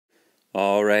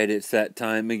All right, it's that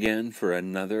time again for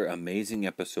another amazing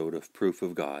episode of Proof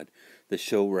of God, the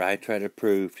show where I try to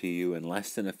prove to you in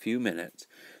less than a few minutes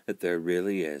that there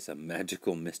really is a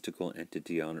magical, mystical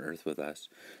entity on earth with us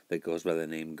that goes by the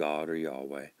name God or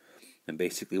Yahweh. And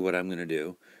basically what I'm going to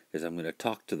do is I'm going to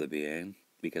talk to the being,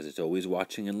 because it's always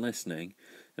watching and listening,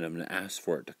 and I'm going to ask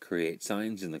for it to create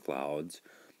signs in the clouds.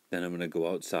 Then I'm going to go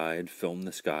outside, film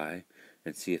the sky,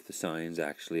 and see if the signs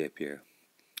actually appear.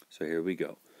 So here we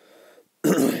go.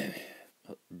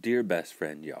 Dear best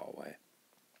friend Yahweh,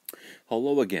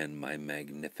 hello again, my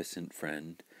magnificent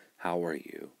friend. How are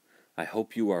you? I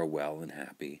hope you are well and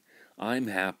happy. I'm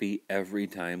happy every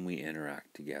time we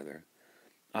interact together.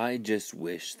 I just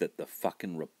wish that the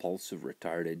fucking repulsive,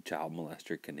 retarded child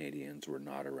molester Canadians were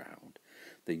not around.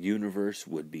 The universe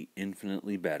would be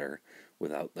infinitely better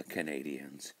without the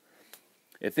Canadians.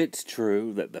 If it's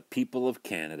true that the people of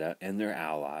Canada and their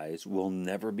allies will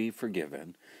never be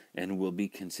forgiven and will be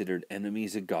considered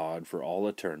enemies of God for all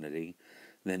eternity,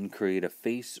 then create a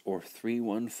face or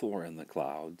 314 in the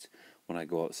clouds when I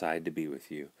go outside to be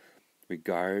with you.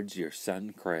 Regards, your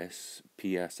son Chris.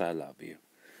 P.S. I love you.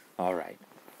 All right,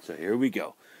 so here we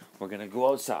go. We're going to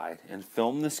go outside and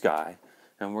film the sky,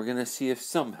 and we're going to see if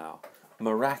somehow,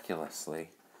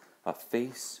 miraculously, a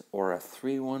face or a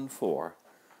 314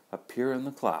 appear in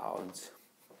the clouds,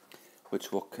 which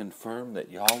will confirm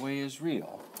that Yahweh is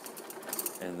real,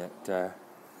 and that,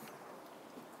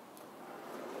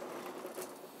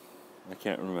 I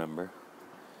can't remember.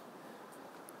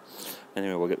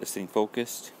 Anyway, we'll get this thing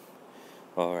focused.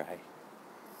 Alright,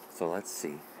 so let's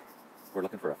see. We're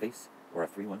looking for a face or a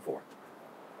 314.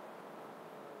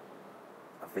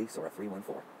 A face or a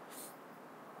 314.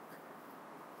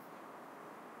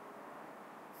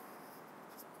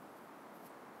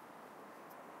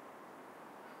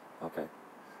 Okay.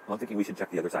 Well, I'm thinking we should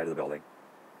check the other side of the building,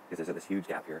 because there's this huge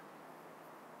gap here.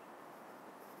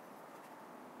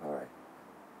 Alright.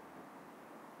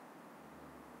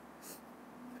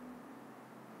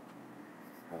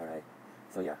 Alright.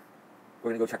 So yeah, we're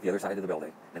going to go check the other side of the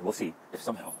building, and we'll see if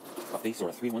somehow a face or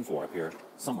a 314 appear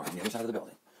somewhere on the other side of the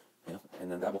building. You know?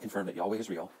 And then that will confirm that Yahweh is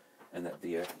real, and that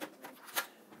the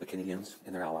Canadians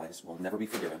and their allies will never be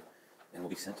forgiven, and will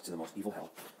be sent to the most evil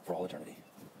hell for all eternity.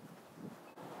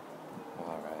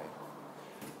 Alright.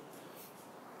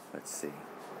 Let's see.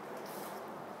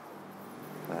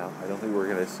 Well, I don't think we're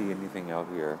going to see anything out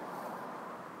here.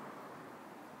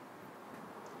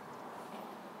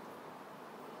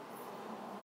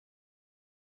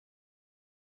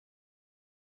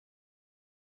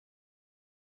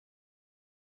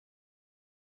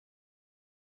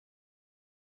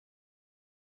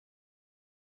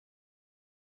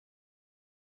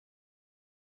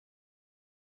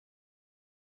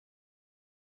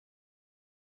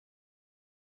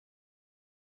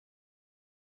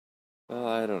 Well,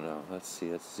 I don't know. Let's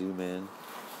see. Let's zoom in.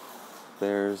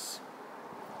 There's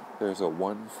a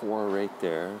 1-4 right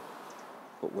there,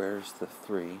 but where's the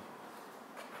 3?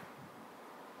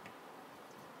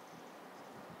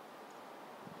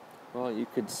 Well, you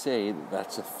could say that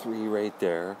that's a 3 right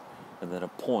there, and then a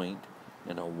point,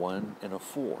 and a 1 and a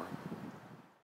 4.